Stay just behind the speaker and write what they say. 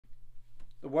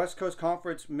The West Coast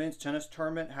Conference men's tennis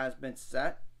tournament has been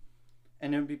set,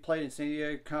 and it will be played in San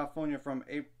Diego, California from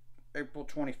April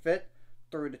 25th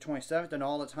through the 27th, and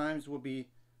all the times will be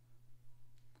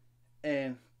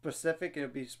in Pacific. It'll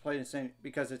be played in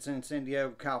because it's in San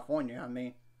Diego, California.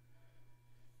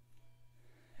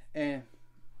 And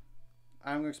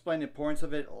I'm going to explain the importance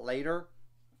of it later.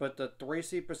 But the 3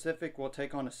 seed Pacific will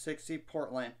take on the 6 seed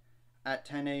Portland at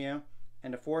 10 a.m.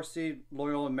 And the 4 seed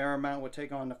Loyola Marymount will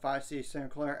take on the 5 seed Santa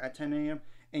Clara at 10 a.m.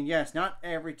 And yes, not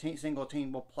every single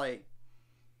team will play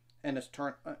in this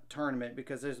tournament,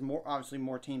 because there's obviously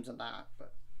more teams than that.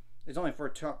 But it's only for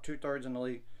top 2/3 in the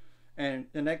league. And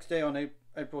the next day on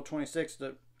April 26th,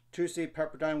 the 2 seed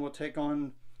Pepperdine will take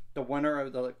on the winner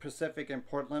of the Pacific and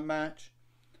Portland match,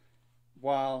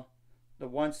 while the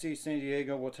 1 seed San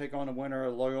Diego will take on the winner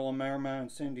of Loyola Marymount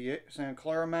and Santa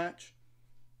Clara match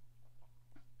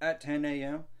at 10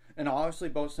 a.m. And obviously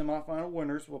both semifinal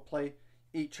winners will play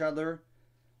each other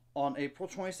on April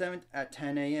 27th at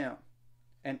 10 a.m.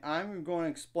 And I'm going to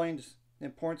explain the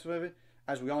importance of it.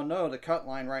 As we all know, the cut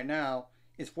line right now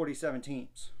is 47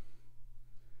 teams.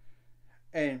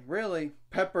 And really,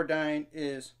 Pepperdine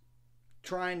is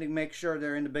trying to make sure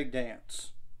they're in the big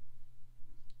dance.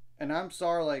 And I'm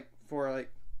sorry, for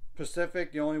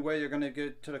Pacific, the only way you're going to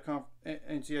get to the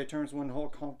NCAA tournament is win the whole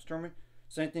conference tournament.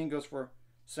 Same thing goes for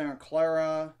Santa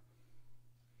Clara,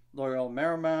 Loyola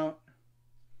Marymount,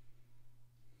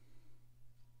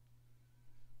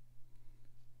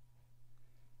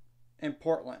 and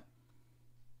Portland.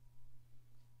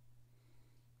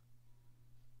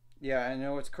 Yeah, I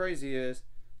know what's crazy is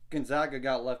Gonzaga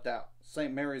got left out.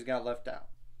 St. Mary's got left out.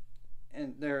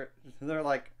 And they're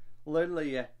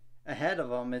literally ahead of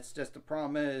them. It's just the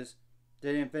problem is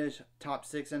they didn't finish top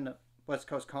 6 in the West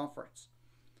Coast Conference.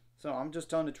 So I'm just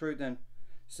telling the truth. And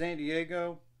San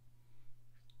Diego,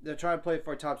 they're trying to play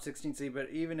for a top 16 seed,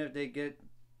 but even if they get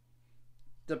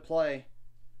to play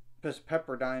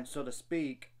Pepperdine, so to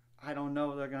speak, I don't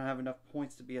know if they're going to have enough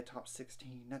points to be a top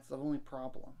 16. That's the only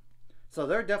problem. So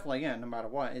they're definitely in no matter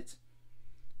what.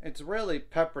 It's really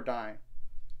Pepperdine,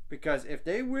 because if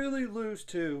they really lose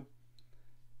to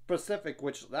Pacific,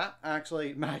 which that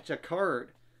actually match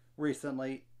occurred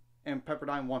recently, and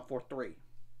Pepperdine won 4-3.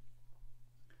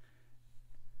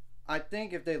 I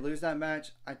think if they lose that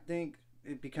match, I think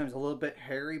it becomes a little bit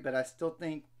hairy, but I still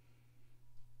think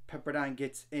Pepperdine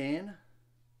gets in.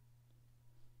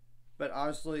 But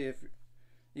obviously, if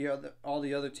all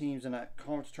the other teams in that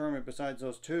conference tournament besides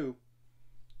those two,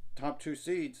 top 2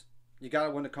 seeds, you got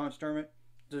to win the conference tournament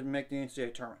to make the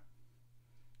NCAA tournament.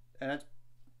 And that's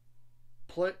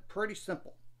pretty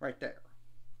simple right there.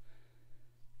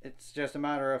 It's just a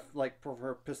matter of,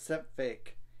 for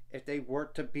Pacific, if they were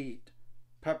to beat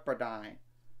Pepperdine,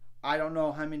 I don't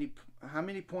know how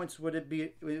many points would it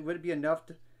be. Would it be enough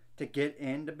to get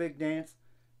in the big dance?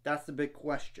 That's the big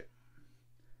question.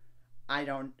 I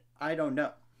don't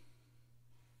know.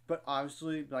 But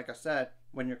obviously, like I said,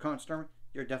 when you're conference tournament,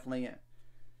 you're definitely in.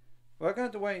 We're going to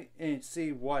have to wait and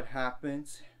see what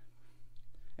happens.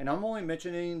 And I'm only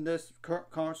mentioning this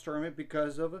conference tournament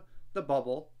because of the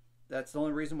bubble. That's the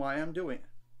only reason why I'm doing it.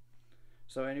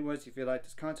 So anyways, if you like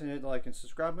this content, hit the like and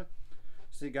subscribe button.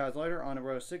 See you guys later on the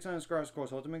road to 600 subscribers. Of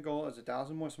course, ultimate goal is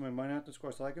 1,000 more. So my money out this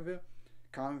course, like a video.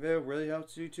 Comment video really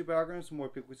helps the YouTube algorithm so more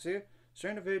people can see it.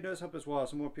 Sharing the video does help as well,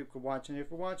 so more people can watch. And if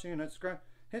you're watching and not subscribe,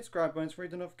 hit subscribe buttons for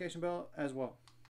the notification bell as well.